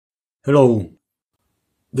Hello.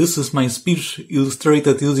 This is my speech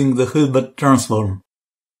illustrated using the Hilbert transform.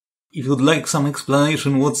 If you'd like some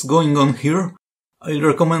explanation what's going on here, I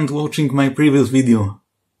recommend watching my previous video.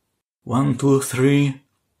 1, 2, 3.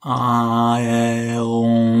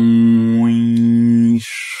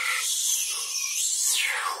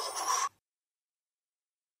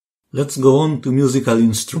 Let's go on to musical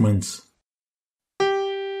instruments.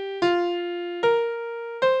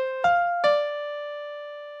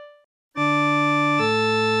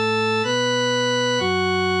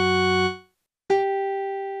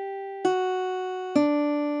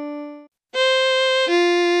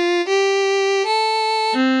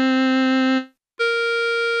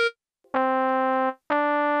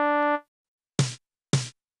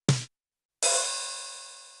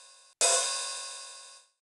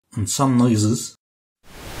 And some noises.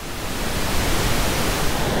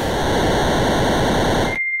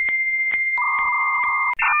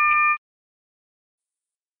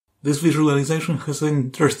 This visualization has an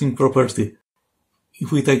interesting property.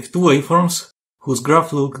 If we take two waveforms, whose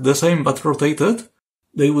graphs look the same but rotated,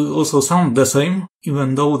 they will also sound the same,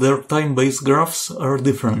 even though their time-based graphs are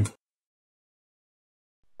different.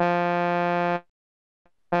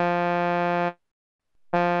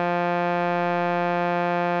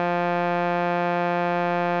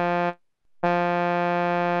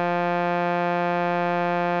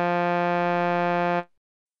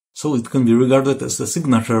 So it can be regarded as a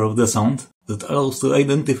signature of the sound that allows to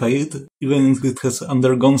identify it even if it has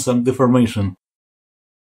undergone some deformation.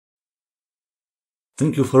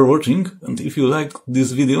 Thank you for watching, and if you liked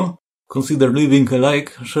this video, consider leaving a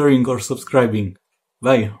like, sharing or subscribing.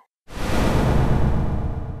 Bye!